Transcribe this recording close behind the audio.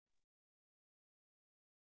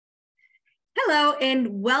Hello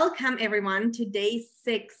and welcome everyone to day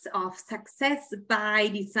 6 of Success by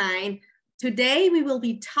Design. Today we will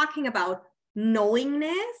be talking about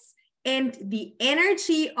knowingness and the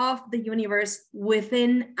energy of the universe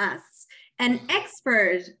within us. An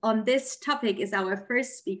expert on this topic is our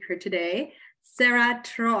first speaker today, Sara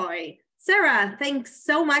Troy. Sara, thanks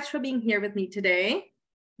so much for being here with me today.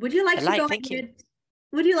 Would you like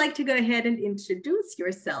to go ahead and introduce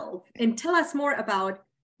yourself and tell us more about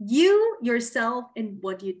you, yourself, and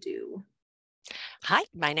what you do? Hi,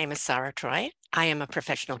 my name is Sara Troy. I am a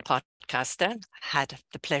professional podcaster. Had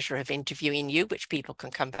the pleasure of interviewing you, which people can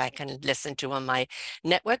come back and listen to on my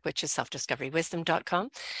network, which is selfdiscoverywisdom.com.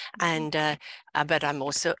 But I'm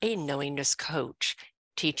also a knowingness coach,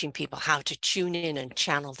 teaching people how to tune in and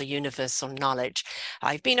channel the universal knowledge.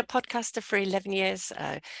 I've been a podcaster for 11 years,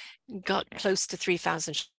 got close to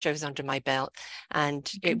 3,000 shows under my belt, and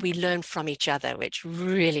we learn from each other, which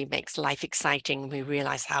really makes life exciting. We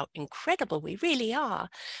realize how incredible we really are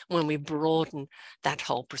when we broaden that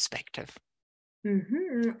whole perspective.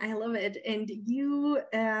 I love it. And you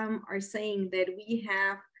are saying that we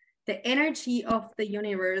have the energy of the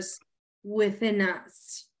universe within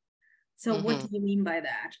us. So what do you mean by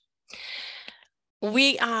that?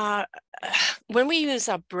 We are, when we use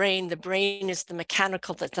our brain, the brain is the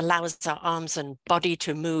mechanical that allows our arms and body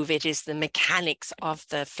to move. It is the mechanics of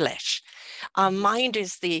the flesh. Our mind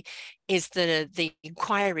is the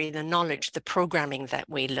inquiry, the knowledge, the programming that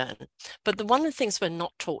we learn. But one of the things we're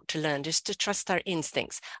not taught to learn is to trust our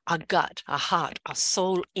instincts, our gut, our heart, our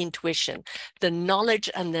soul intuition, the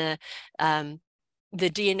knowledge and the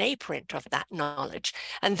DNA print of that knowledge.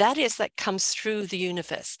 And that comes through the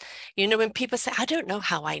universe. You know, when people say, I don't know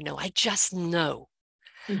how I know, I just know.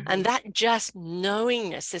 And that just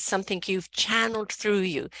knowingness is something you've channeled through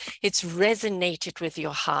you. It's resonated with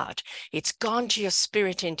your heart. It's gone to your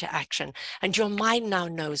spirit into action. And your mind now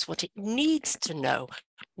knows what it needs to know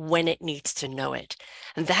when it needs to know it.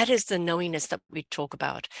 And that is the knowingness that we talk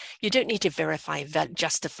about. You don't need to verify,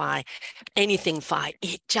 justify anything by.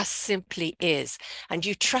 It just simply is. And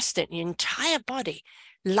you trust it. Your entire body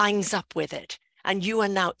lines up with it. And you are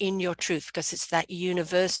now in your truth, because it's that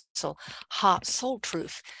universal heart soul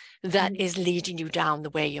truth that is leading you down the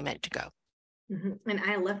way you're meant to go. And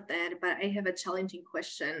I love that, but I have a challenging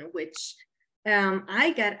question, which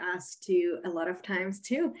I get asked to a lot of times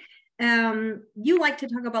too. You like to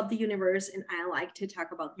talk about the universe and I like to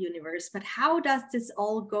talk about the universe, but how does this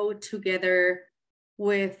all go together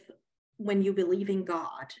with when you believe in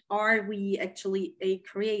God? Are we actually a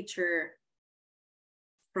creature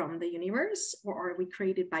from the universe, or are we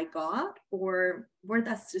created by God, or where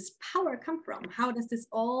does this power come from? How does this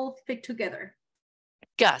all fit together?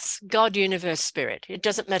 Gus, God, universe, spirit. It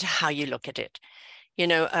doesn't matter how you look at it. You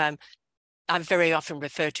know, I very often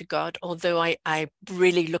refer to God, although I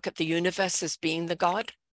really look at the universe as being the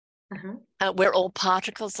God. We're all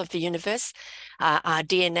particles of the universe. Our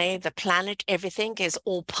DNA, the planet, everything is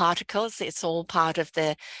all particles. It's all part of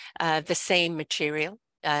the same material.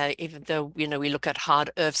 Even though, you know, we look at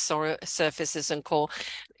hard earth surfaces and core,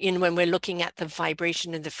 when we're looking at the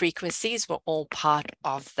vibration and the frequencies, we're all part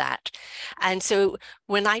of that. And so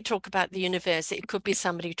when I talk about the universe, it could be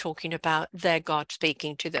somebody talking about their God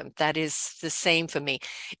speaking to them. That is the same for me.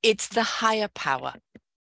 It's the higher power.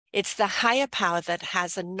 It's the higher power that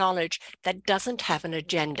has a knowledge that doesn't have an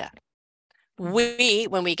agenda. We,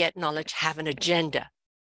 when we get knowledge, have an agenda,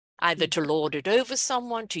 either to lord it over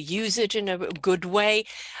someone, to use it in a good way,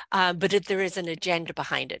 but there is an agenda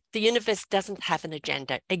behind it. The universe doesn't have an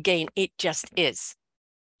agenda. Again, it just is.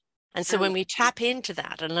 And so when we tap into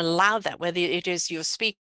that and allow that, whether it is your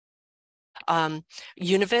speak,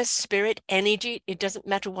 universe, spirit, energy, it doesn't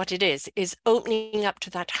matter what it is opening up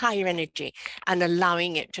to that higher energy and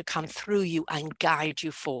allowing it to come through you and guide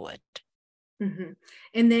you forward. And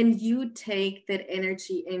then you take that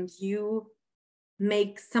energy and you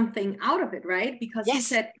make something out of it, right? Because you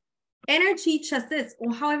said energy, just this,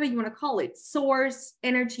 or however you want to call it, source,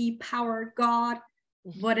 energy, power, God,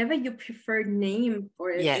 whatever your preferred name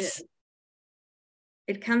for it is.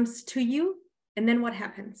 It comes to you, and then what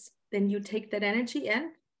happens? Then you take that energy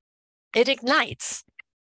and it ignites,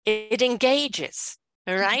 it engages,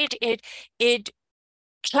 right? It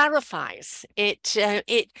clarifies, it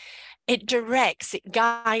directs, it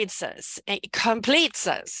guides us, it completes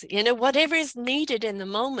us, you know, whatever is needed in the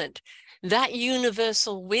moment, that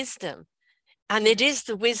universal wisdom. And it is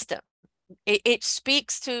the wisdom. It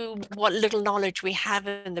speaks to what little knowledge we have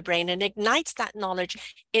in the brain and ignites that knowledge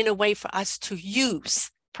in a way for us to use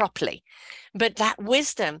properly. But that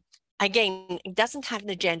wisdom again, it doesn't have an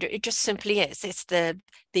agenda. It just simply is. It's the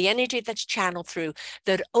energy that's channeled through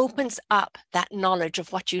that opens up that knowledge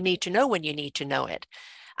of what you need to know when you need to know it,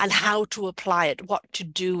 and how to apply it, what to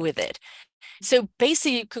do with it. So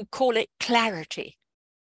basically, you could call it clarity.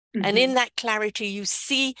 And in that clarity, you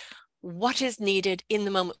see what is needed in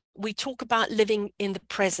the moment. We talk about living in the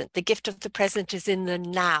present. The gift of the present is in the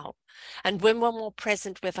now. And when we're more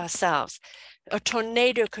present with ourselves, a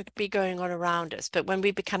tornado could be going on around us, but when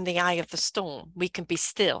we become the eye of the storm, we can be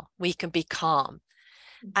still, we can be calm.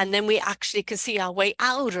 And then we actually can see our way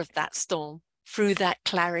out of that storm through that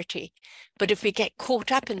clarity. But if we get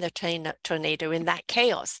caught up in the tornado, in that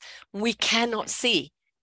chaos, we cannot see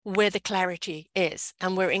where the clarity is,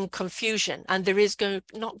 and we're in confusion, and there is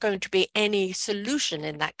not going to be any solution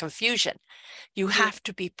in that confusion. You have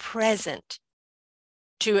to be present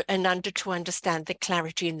to understand the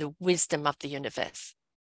clarity and the wisdom of the universe.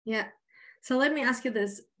 Yeah. So let me ask you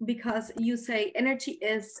this, because you say energy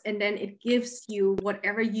is, and then it gives you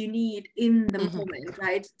whatever you need in the moment,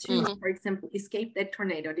 right? To, for example, escape that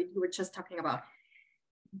tornado that you were just talking about.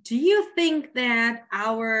 Do you think that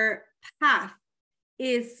our path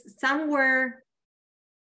is somewhere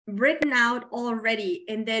written out already,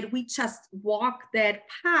 and that we just walk that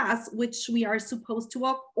path which we are supposed to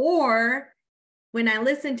walk? Or when I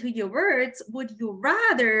listen to your words, would you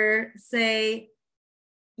rather say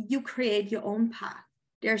you create your own path?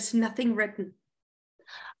 There's nothing written.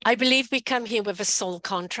 I believe we come here with a soul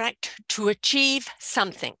contract to achieve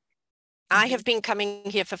something. I have been coming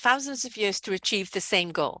here for thousands of years to achieve the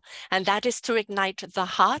same goal, and that is to ignite the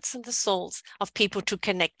hearts and the souls of people to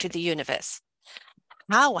connect to the universe.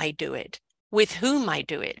 How I do it, with whom I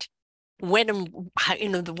do it, when,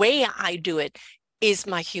 the way I do it is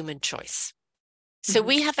my human choice. So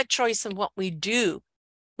we have a choice in what we do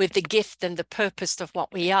with the gift and the purpose of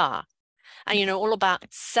what we are. And, all about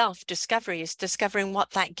self-discovery is discovering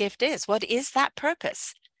what that gift is. What is that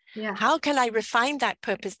purpose? Yeah. How can I refine that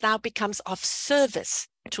purpose now becomes of service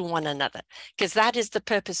to one another? Because that is the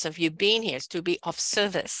purpose of you being here, is to be of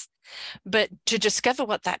service. But to discover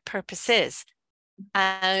what that purpose is,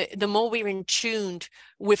 the more we're in tune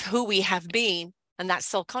with who we have been and that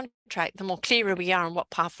soul contract, the more clearer we are on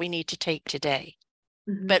what path we need to take today.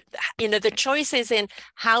 But, the choice is in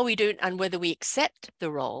how we do it and whether we accept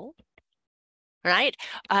the role. Right.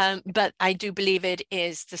 But I do believe it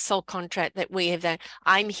is the soul contract that we have, that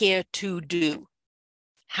I'm here to do.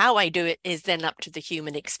 How I do it is then up to the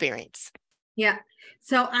human experience. Yeah.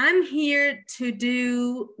 So I'm here to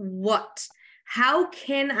do what? How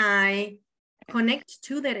can I connect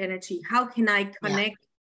to that energy? How can I connect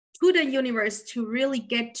to the universe to really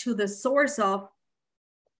get to the source of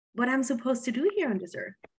what I'm supposed to do here on this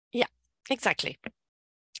earth? Yeah, exactly.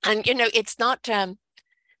 And, it's not,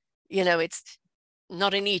 it's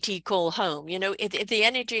not an ET call home. The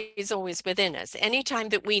energy is always within us. Anytime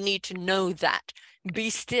that we need to know that, be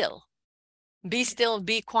still,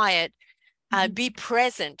 be quiet, be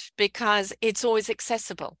present, because it's always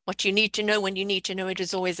accessible. What you need to know when you need to know it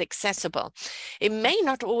is always accessible. It may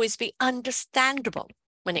not always be understandable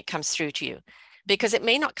when it comes through to you, because it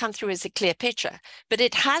may not come through as a clear picture, but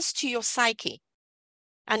it has to your psyche.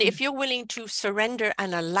 And if you're willing to surrender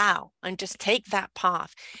and allow and just take that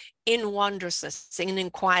path in wondrousness, in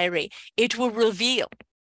inquiry, it will reveal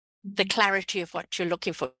the clarity of what you're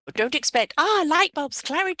looking for. Don't expect, light bulbs,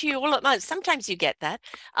 clarity all at once. Sometimes you get that.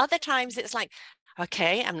 Other times it's like,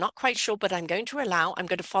 okay, I'm not quite sure, but I'm going to I'm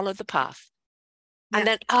going to follow the path. And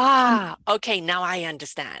then, okay, now I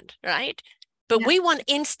understand, right? But we want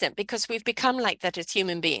instant, because we've become like that as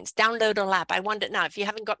human beings. Download a app. I want it now. If you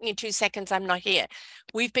haven't got me in 2 seconds, I'm not here.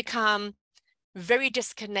 We've become very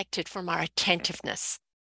disconnected from our attentiveness.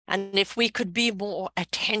 And if we could be more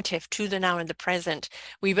attentive to the now and the present,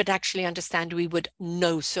 we would actually understand, we would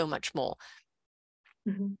know so much more.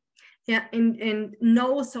 Yeah, and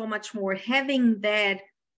know so much more, having that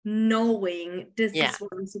knowing this is what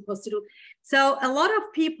I'm supposed to do. So a lot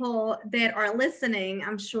of people that are listening,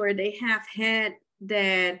 I'm sure they have had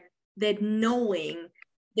that knowing.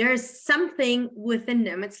 There's something within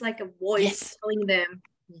them. It's like a voice telling them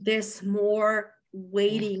there's more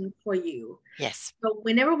waiting for you. Yes. So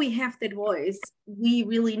whenever we have that voice, we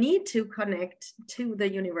really need to connect to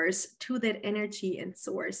the universe, to that energy and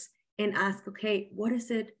source, and ask, okay, what is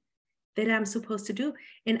it that I'm supposed to do?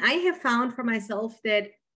 And I have found for myself that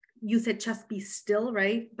you said just be still,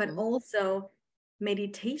 right? But also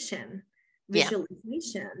meditation,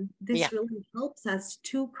 visualization. This really helps us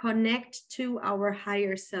to connect to our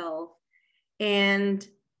higher self and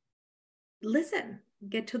listen,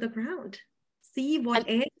 get to the ground, see what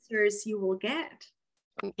answers you will get.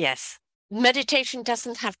 Yes. meditation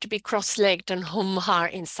doesn't have to be cross-legged and hum-ha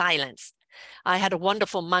in silence. I had a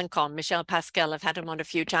wonderful monk on, Michel Pascal, I've had him on a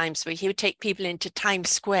few times, where he would take people into Times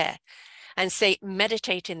Square and say,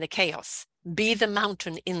 meditate in the chaos, be the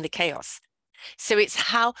mountain in the chaos. So it's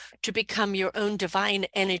how to become your own divine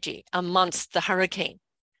energy amongst the hurricane,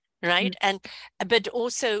 right? And but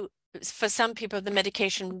also for some people, the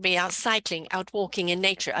medication would be out cycling, out walking in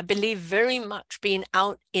nature. I believe very much being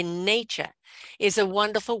out in nature is a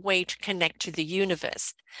wonderful way to connect to the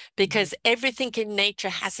universe, because everything in nature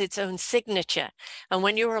has its own signature. And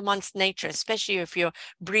when you're amongst nature, especially if you're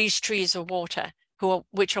breeze, trees, or water,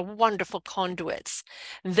 which are wonderful conduits,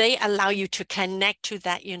 they allow you to connect to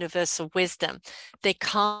that universal wisdom. They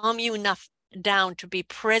calm you enough down to be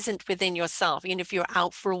present within yourself, even if you're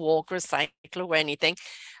out for a walk or a cycle or anything,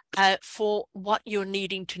 for what you're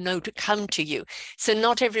needing to know to come to you. So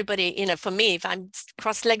not everybody, you know, for me, if I'm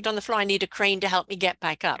cross-legged on the floor, I need a crane to help me get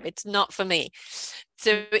back up. It's not for me.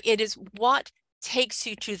 So it is what takes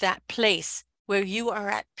you to that place where you are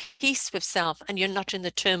at peace with self and you're not in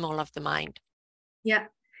the turmoil of the mind. Yeah,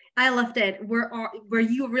 I love that. Where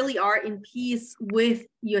you really are in peace with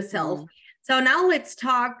yourself. So now let's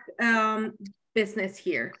talk business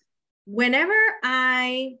here. Whenever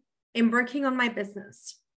I am working on my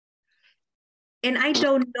business and I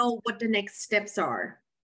don't know what the next steps are,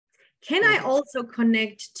 can I also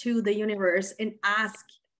connect to the universe and ask,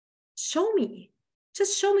 show me,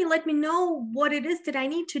 just show me, let me know what it is that I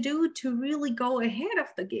need to do to really go ahead of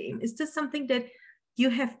the game? Is this something that you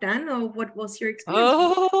have done, or what was your experience?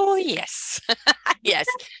 Oh, yes. Yes.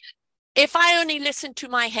 If I only listen to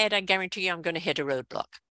my head, I guarantee you I'm going to hit a roadblock.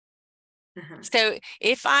 So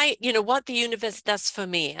if I, you know, what the universe does for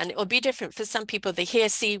me, and it will be different for some people, they hear,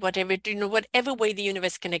 see, whatever, you know, whatever way the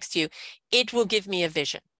universe connects to you, it will give me a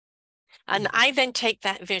vision. And I then take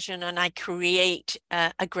that vision and I create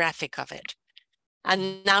a graphic of it.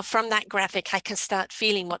 And now from that graphic, I can start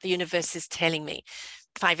feeling what the universe is telling me.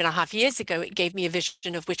 5.5 years ago, it gave me a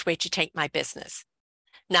vision of which way to take my business.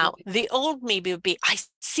 Now, the old me would be, I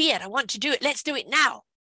see it, I want to do it, let's do it now.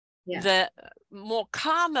 Yeah. The more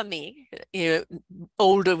calmer me, you know,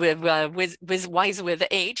 older with wiser with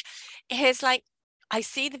age, is like, I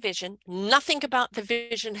see the vision, nothing about the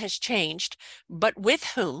vision has changed, but with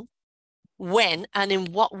whom, when, and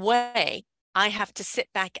in what way I have to sit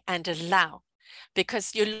back and allow.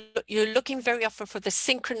 Because you're looking very often for the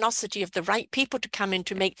synchronicity of the right people to come in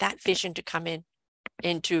to make that vision to come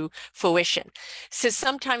into fruition. So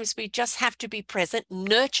sometimes we just have to be present,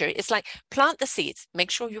 nurture. It's like plant the seeds,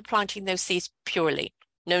 make sure you're planting those seeds purely,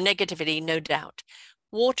 no negativity, no doubt.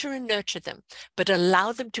 Water and nurture them, but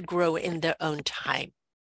allow them to grow in their own time.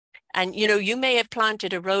 And, you know, you may have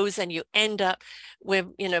planted a rose and you end up with,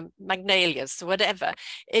 you know, magnolias, whatever.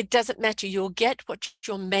 It doesn't matter. You'll get what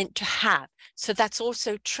you're meant to have. So that's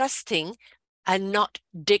also trusting and not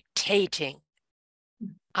dictating.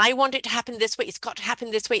 I want it to happen this way. It's got to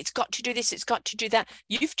happen this way. It's got to do this. It's got to do that.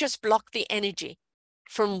 You've just blocked the energy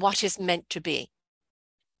from what is meant to be.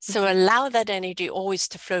 So allow that energy always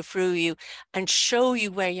to flow through you and show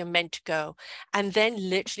you where you're meant to go. And then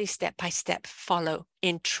literally step by step, follow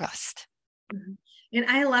in trust. And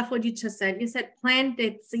I love what you just said. You said plant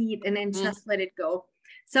that seed and then just let it go.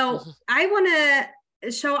 So I want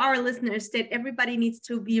to show our listeners that everybody needs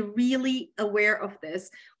to be really aware of this.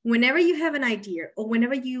 Whenever you have an idea or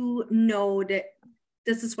whenever you know that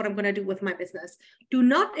this is what I'm going to do with my business, do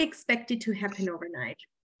not expect it to happen overnight.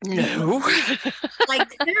 No.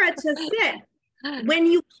 Like Sara just said, when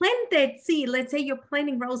you plant that seed, let's say you're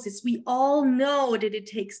planting roses, we all know that it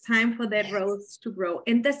takes time for that rose to grow.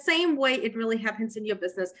 In the same way, it really happens in your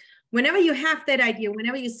business. Whenever you have that idea,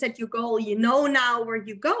 whenever you set your goal, you know now where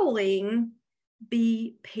you're going,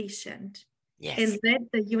 be patient. Yes. And let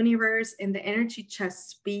the universe and the energy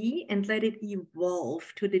just be, and let it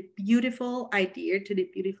evolve to the beautiful idea, to the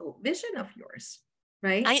beautiful vision of yours.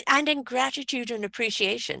 Right. And in gratitude and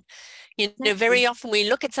appreciation. You know, very often we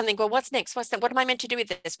look at something, well, what's next? What's that? What am I meant to do with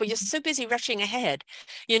this? Well, you're so busy rushing ahead.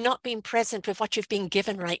 You're not being present with what you've been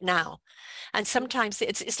given right now. And sometimes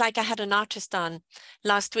it's like I had an artist on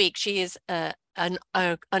last week. She is an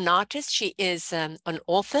artist. She is an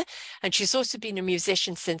author, and she's also been a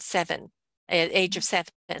musician since age of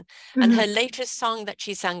 7. And her latest song that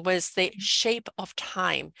she sang was The Shape of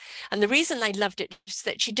Time. And the reason I loved it is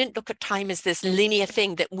that she didn't look at time as this linear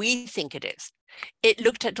thing that we think it is. It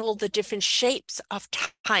looked at all the different shapes of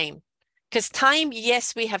time. Because time,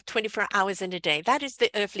 yes, we have 24 hours in a day. That is the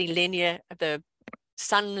earthly linear, the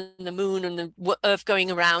sun and the moon and the earth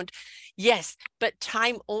going around. Yes, but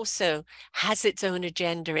time also has its own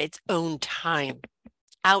agenda, its own time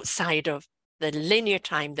outside of the linear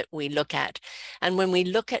time that we look at. And when we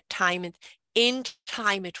look at time, in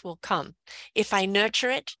time it will come. If I nurture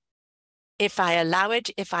it, if I allow it,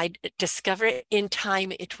 if I discover it, in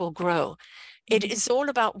time it will grow. It is all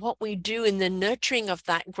about what we do in the nurturing of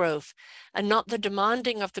that growth, and not the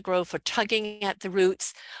demanding of the growth or tugging at the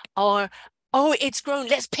roots or, oh, it's grown,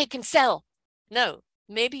 let's pick and sell. No,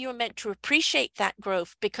 maybe you're meant to appreciate that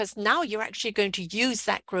growth, because now you're actually going to use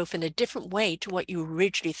that growth in a different way to what you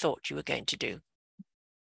originally thought you were going to do.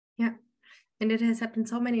 Yeah. And it has happened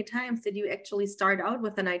so many times that you actually start out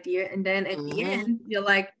with an idea, and then at the end you're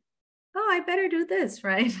like, oh, I better do this,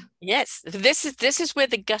 right? Yes, this is where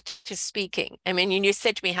the gut is speaking. I mean, you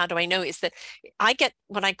said to me, how do I know? Is that I get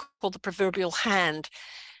what I call the proverbial hand.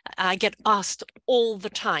 I get asked all the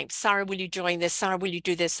time, Sara, will you join this? Sara, will you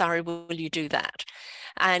do this? Sara, will you do that?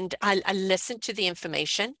 And I listen to the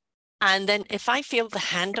information. And then if I feel the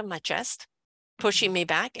hand on my chest pushing me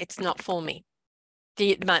back, it's not for me.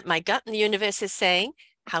 My gut and the universe is saying,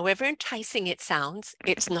 however enticing it sounds,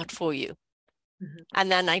 it's not for you.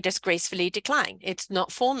 And then I just gracefully decline. It's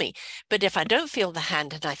not for me. But if I don't feel the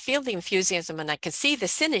hand and I feel the enthusiasm and I can see the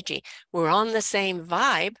synergy, we're on the same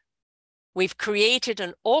vibe, we've created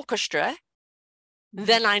an orchestra,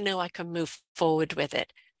 then I know I can move forward with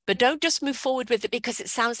it. But don't just move forward with it because it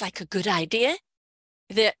sounds like a good idea.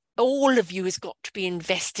 That all of you has got to be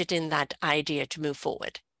invested in that idea to move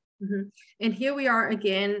forward. And here we are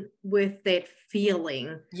again with that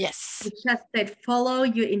feeling. Yes. It's just that follow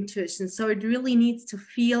your intuition. So it really needs to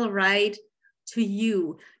feel right to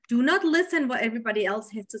you. Do not listen what everybody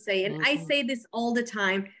else has to say. And I say this all the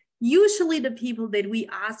time. Usually the people that we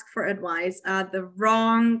ask for advice are the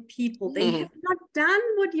wrong people. They have not done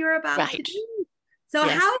what you're about to do. So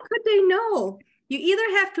how could they know? You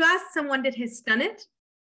either have to ask someone that has done it,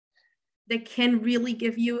 that can really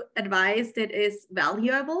give you advice that is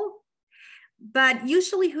valuable. But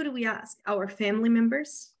usually, who do we ask? Our family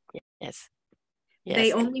members. Yes.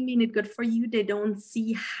 They only mean it good for you. They don't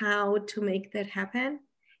see how to make that happen.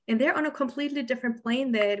 And they're on a completely different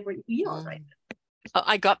plane than where we are right now. Oh,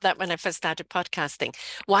 I got that when I first started podcasting.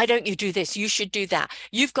 Why don't you do this? You should do that.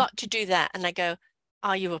 You've got to do that. And I go,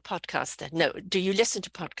 are you a podcaster? No. Do you listen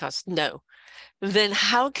to podcasts? No. Then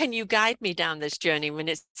how can you guide me down this journey when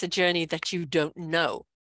it's a journey that you don't know,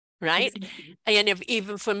 right? And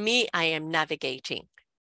even for me, I am navigating.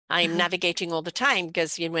 I'm navigating all the time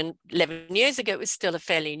because, you know, when 11 years ago, it was still a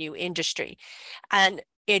fairly new industry. And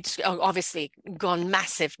it's obviously gone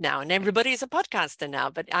massive now, and everybody's a podcaster now,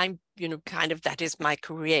 but I'm, you know, kind of, that is my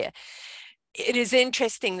career. It is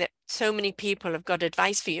interesting that so many people have got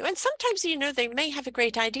advice for you. And sometimes, you know, they may have a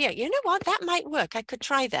great idea. You know what, that might work. I could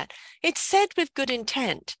try that. It's said with good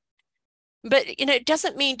intent. But, you know, it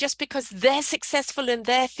doesn't mean just because they're successful in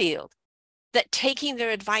their field, that taking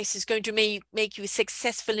their advice is going to make you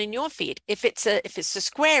successful in your field. If it's a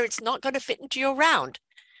square, it's not going to fit into your round.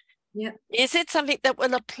 Yeah. Is it something that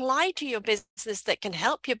will apply to your business that can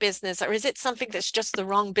help your business, or is it something that's just the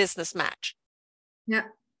wrong business match? Yeah.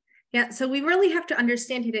 Yeah. So we really have to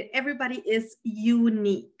understand here that everybody is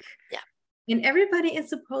unique. Yeah. And everybody is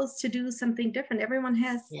supposed to do something different. Everyone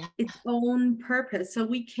has its own purpose. So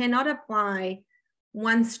we cannot apply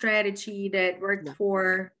one strategy that worked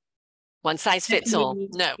for one size fits all.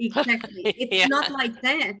 No. Exactly. It's not like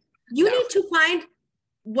that. You need to find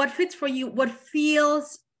what fits for you, what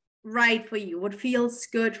feels right for you, what feels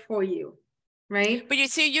good for you, right? But you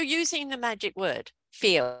see, you're using the magic word,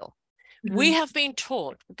 feel. We have been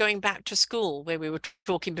taught, going back to school, where we were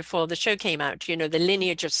talking before the show came out, you know, the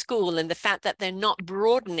lineage of school and the fact that they're not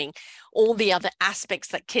broadening all the other aspects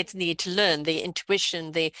that kids need to learn, the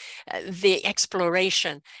intuition, the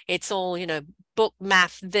exploration. It's all, you know, book,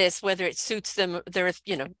 math, this, whether it suits them, there,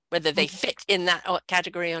 you know, whether they fit in that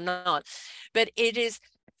category or not. But it is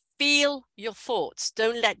feel your thoughts.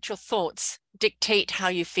 Don't let your thoughts dictate how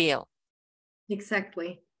you feel.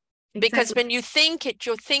 Exactly. Because when you think it,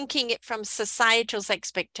 you're thinking it from societal's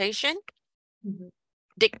expectation,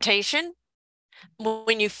 dictation.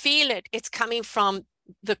 When you feel it, it's coming from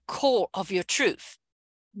the core of your truth.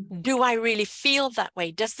 Do I really feel that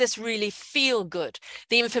way? Does this really feel good?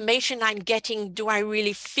 The information I'm getting, do I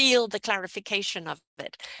really feel the clarification of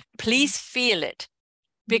it? Please feel it.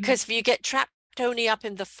 Because if you get trapped only up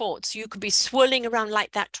in the thoughts, you could be swirling around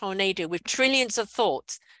like that tornado with trillions of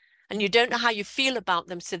thoughts, and you don't know how you feel about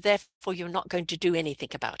them, so therefore you're not going to do anything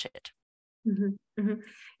about it.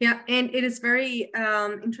 Yeah, and it is very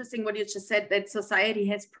interesting what you just said, that society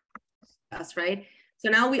has us, right? So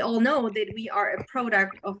now we all know that we are a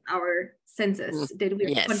product of our senses, that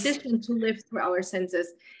we are conditioned to live through our senses.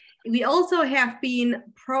 We also have been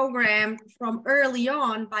programmed from early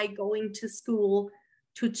on by going to school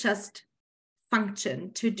to just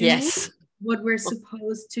function, to do Yes. what we're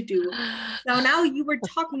supposed to do. So now you were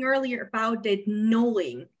talking earlier about that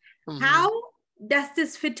knowing. How does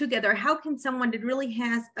this fit together? How can someone that really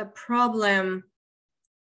has a problem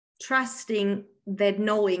trusting that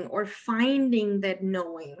knowing or finding that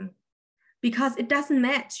knowing? Because it doesn't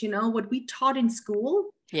match, what we taught in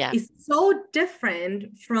school is so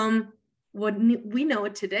different from what we know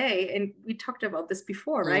today. And we talked about this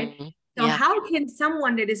before, right? So how can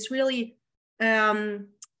someone that is really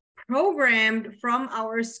programmed from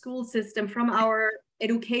our school system, from our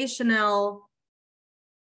educational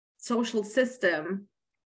social system,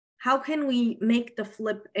 how can we make the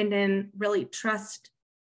flip and then really trust,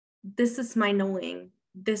 this is my knowing,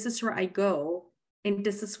 this is where I go, and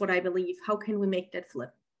this is what I believe? How can we make that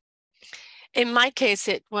flip? In my case,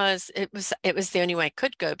 it was the only way I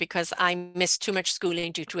could go, because I missed too much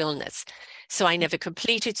schooling due to illness. So I never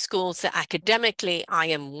completed school. So academically, I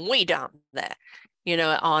am way down there,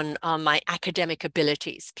 on my academic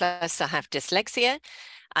abilities. Plus I have dyslexia,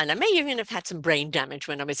 and I may even have had some brain damage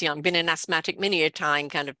when I was young, been an asthmatic many a time,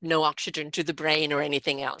 kind of no oxygen to the brain or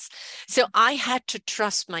anything else. So I had to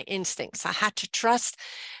trust my instincts. I had to trust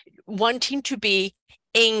wanting to be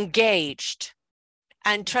engaged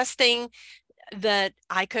and trusting that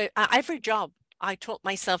I could, every job I talked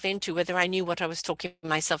myself into, whether I knew what I was talking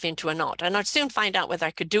myself into or not. And I'd soon find out whether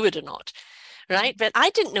I could do it or not, right? But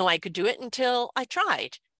I didn't know I could do it until I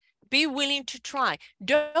tried. Be willing to try.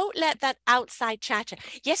 Don't let that outside chatter.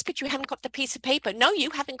 Yes, but you haven't got the piece of paper. No,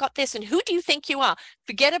 you haven't got this. And who do you think you are?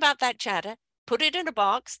 Forget about that chatter. Put it in a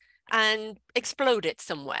box and explode it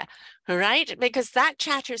somewhere, all right? Because that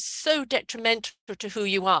chatter is so detrimental to who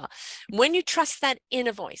you are. When you trust that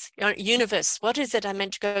inner voice, universe, what is it I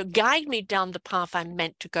meant to go? Guide me down the path I'm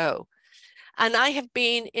meant to go. And I have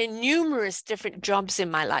been in numerous different jobs in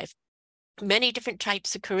my life, many different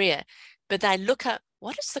types of career, but I look at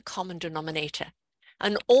what is the common denominator?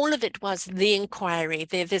 And all of it was the inquiry,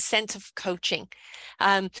 the sense of coaching,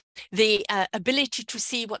 the ability to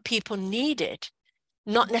see what people needed,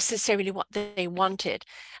 not necessarily what they wanted.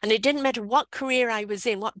 And it didn't matter what career I was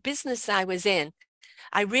in, what business I was in,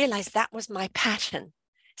 I realized that was my pattern.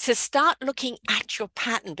 So start looking at your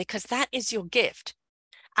pattern, because that is your gift,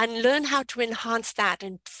 and learn how to enhance that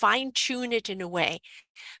and fine tune it in a way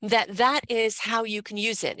that is how you can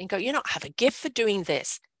use it and go, I have a gift for doing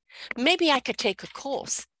this. Maybe I could take a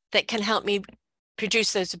course that can help me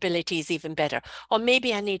produce those abilities even better. Or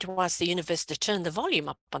maybe I need to ask the universe to turn the volume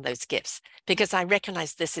up on those gifts, because I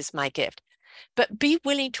recognize this is my gift. But be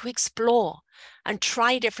willing to explore and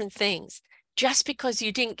try different things. Just because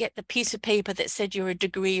you didn't get the piece of paper that said you're a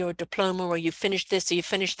degree or a diploma, or you finished this or you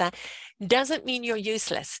finished that, doesn't mean you're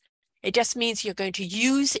useless. It just means you're going to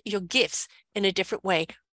use your gifts in a different way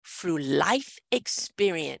through life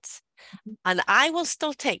experience. And I will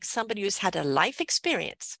still take somebody who's had a life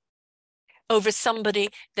experience over somebody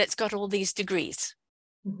that's got all these degrees.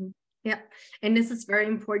 Yeah. And this is very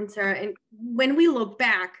important, Sarah. And when we look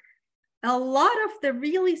back, a lot of the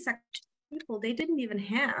really successful people, they didn't even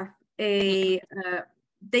have they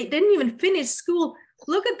didn't even finish school.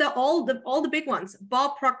 Look at all the big ones.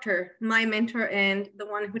 Bob Proctor, my mentor and the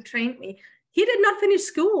one who trained me, he did not finish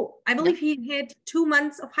school. I believe he had 2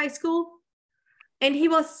 months of high school, and he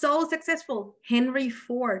was so successful. Henry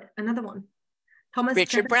Ford, another one.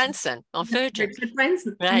 Richard Branson, or Virgin. Richard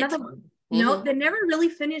Branson, right. Another one. No, they never really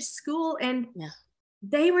finished school, and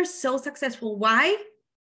they were so successful. Why?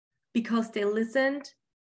 Because they listened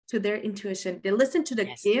to their intuition. They listened to the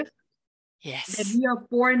gift that we are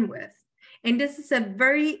born with. And this is a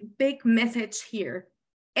very big message here.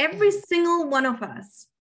 Every single one of us,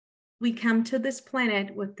 we come to this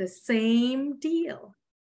planet with the same deal.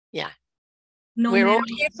 Yeah. We're all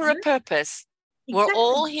here for a purpose. Exactly. We're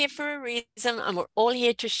all here for a reason, and we're all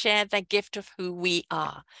here to share the gift of who we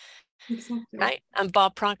are. Exactly. Right? And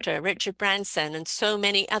Bob Proctor, Richard Branson, and so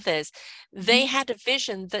many others, they had a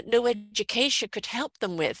vision that no education could help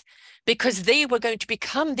them with, because they were going to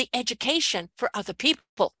become the education for other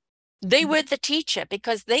people. They were the teacher,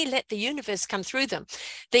 because they let the universe come through them.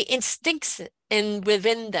 The instincts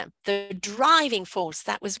within them, the driving force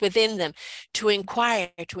that was within them to inquire,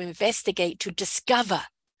 to investigate, to discover.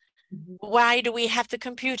 Why do we have the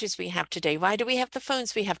computers we have today? Why do we have the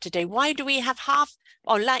phones we have today? Why do we have half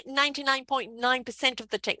or like 99.9% of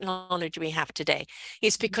the technology we have today?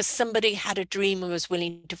 It's because somebody had a dream and was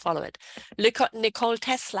willing to follow it. Look at Nikola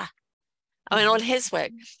Tesla and all his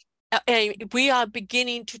work. We are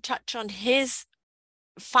beginning to touch on his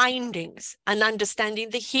findings and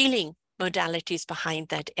understanding the healing modalities behind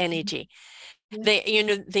that energy.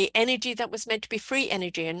 Yeah. The energy that was meant to be free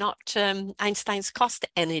energy and not Einstein's cost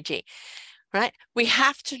energy, right? We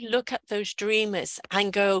have to look at those dreamers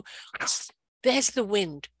and go, there's the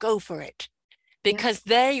wind, go for it. Because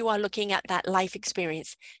there you are looking at that life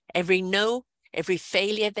experience. Every no, every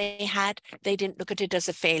failure they had, they didn't look at it as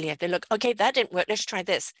a failure. They look, okay, that didn't work, let's try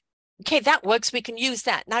this. Okay, that works, we can use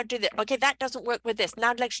that. Now do that. Okay, that doesn't work with this.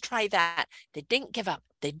 Now let's try that. They didn't give up.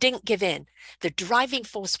 They didn't give in. The driving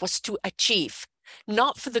force was to achieve,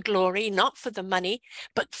 not for the glory, not for the money,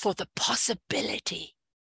 but for the possibility.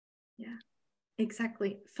 Yeah,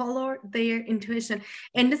 exactly. Follow their intuition.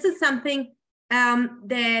 And this is something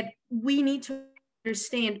that we need to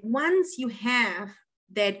understand. Once you have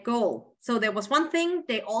that goal, so there was one thing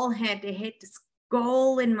they all had, they had this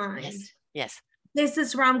goal in mind. Yes, yes. This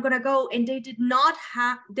is where I'm gonna go, and they did not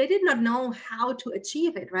know how to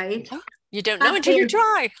achieve it, right? No, you don't know until you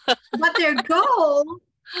try. But their goal,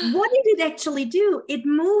 what did it actually do? It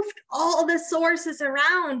moved all the sources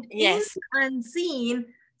around in unseen,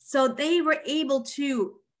 so they were able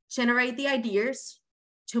to generate the ideas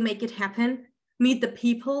to make it happen, meet the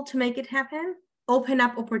people to make it happen, open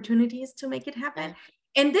up opportunities to make it happen.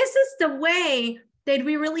 And this is the way that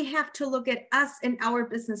we really have to look at us and our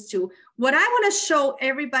business too. What I want to show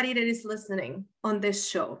everybody that is listening on this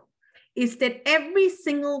show is that every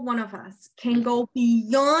single one of us can go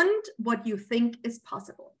beyond what you think is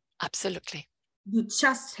possible. Absolutely. You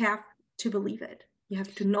just have to believe it. You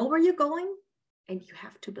have to know where you're going, and you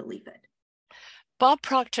have to believe it. Bob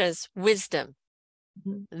Proctor's wisdom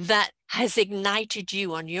that has ignited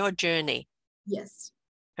you on your journey. Yes.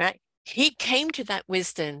 Right? He came to that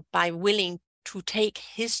wisdom by willing to take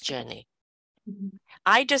his journey.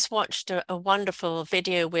 I just watched a wonderful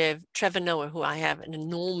video with Trevor Noah, who I have an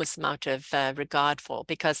enormous amount of regard for,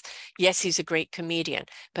 because yes, he's a great comedian,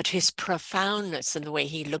 but his profoundness and the way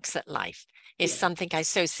he looks at life is something I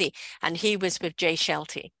so see. And he was with Jay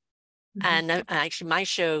Shelty. And actually my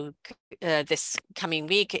show this coming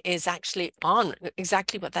week is actually on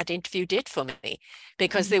exactly what that interview did for me,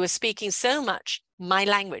 because they were speaking so much my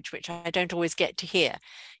language, which I don't always get to hear,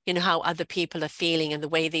 you know, how other people are feeling and the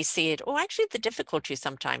way they see it, or actually the difficulty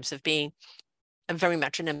sometimes of being very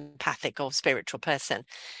much an empathic or spiritual person.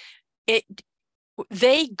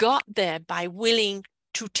 They got there by willing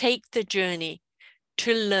to take the journey,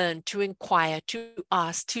 to learn, to inquire, to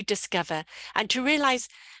ask, to discover, and to realize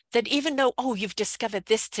that even though, oh, you've discovered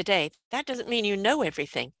this today, that doesn't mean you know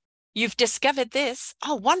everything. You've discovered this.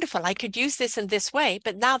 Oh, wonderful. I could use this in this way.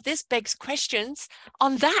 But now this begs questions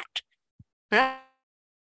on that. Right?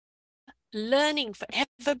 Learning,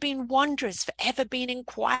 forever been wondrous, forever been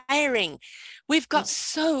inquiring. We've got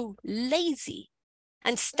so lazy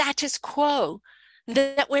and status quo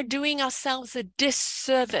that we're doing ourselves a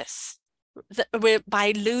disservice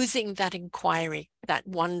by losing that inquiry, that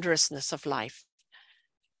wondrousness of life.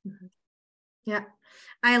 Yeah,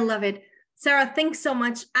 I love it. Sara, thanks so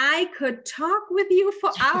much. I could talk with you for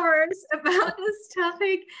hours about this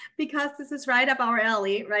topic, because this is right up our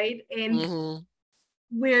alley, right? And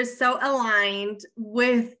we're so aligned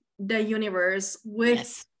with the universe,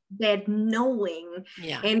 with that knowing.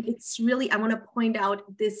 And it's really, I want to point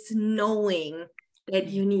out this knowing that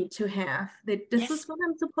you need to have, that this is what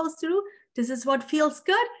I'm supposed to do. This is what feels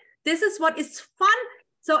good. This is what is fun.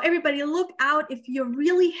 So everybody, look out if you're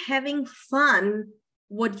really having fun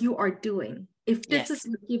what you are doing. If this is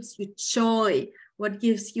what gives you joy, what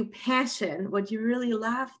gives you passion, what you really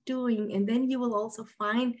love doing, and then you will also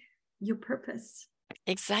find your purpose.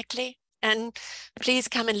 Exactly. And please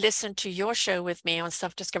come and listen to your show with me on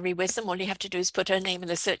Self-Discovery Wisdom. All you have to do is put her name in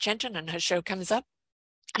the search engine and her show comes up.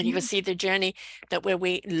 And you will see the journey that where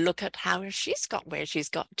we look at how she's got where she's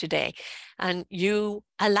got today. And you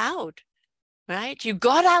allowed, right? You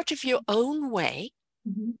got out of your own way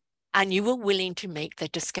and you were willing to make the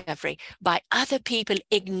discovery by other people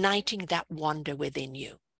igniting that wonder within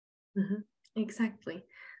you. Exactly.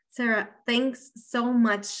 Sara, thanks so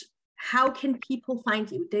much. How can people find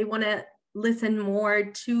you? They want to listen more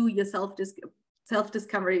to your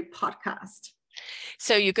self-discovery podcast.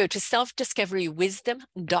 So you go to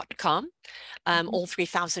selfdiscoverywisdom.com. All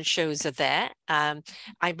 3,000 shows are there. I'm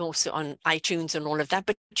also on iTunes and all of that,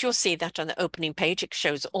 but you'll see that on the opening page. It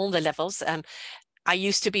shows all the levels. I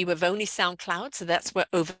used to be with only SoundCloud, so that's where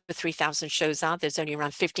over 3,000 shows are. There's only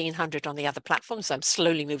around 1,500 on the other platforms, so I'm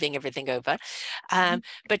slowly moving everything over.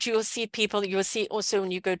 But you will see people, you will see also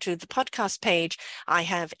when you go to the podcast page, I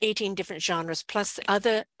have 18 different genres plus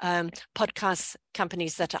other podcast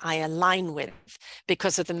companies that I align with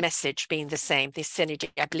because of the message being the same, this synergy.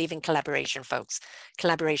 I believe in collaboration, folks.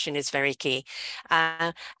 Collaboration is very key.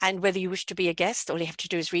 And whether you wish to be a guest, all you have to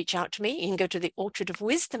do is reach out to me. You can go to the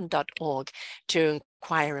orchardofwisdom.org to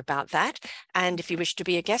inquire about that. And if you wish to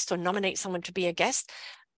be a guest or nominate someone to be a guest,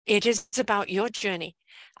 it is about your journey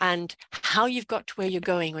and how you've got to where you're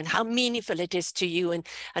going and how meaningful it is to you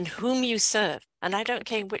and whom you serve. And I don't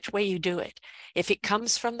care which way you do it. If it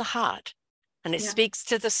comes from the heart and it speaks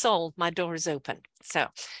to the soul, my door is open. So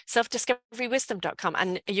selfdiscoverywisdom.com.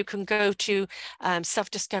 And you can go to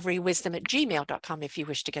selfdiscoverywisdom@gmail.com if you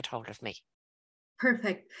wish to get hold of me.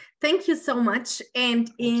 Perfect. Thank you so much.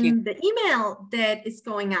 And in the email that is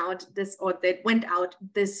going out that went out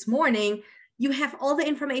this morning, you have all the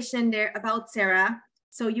information there about Sara,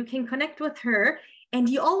 so you can connect with her. And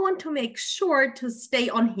you all want to make sure to stay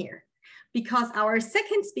on here because our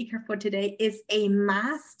second speaker for today is a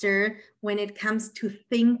master when it comes to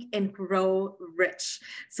think and grow rich.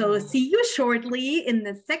 So see you shortly in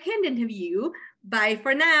the second interview. Bye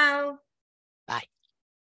for now. Bye.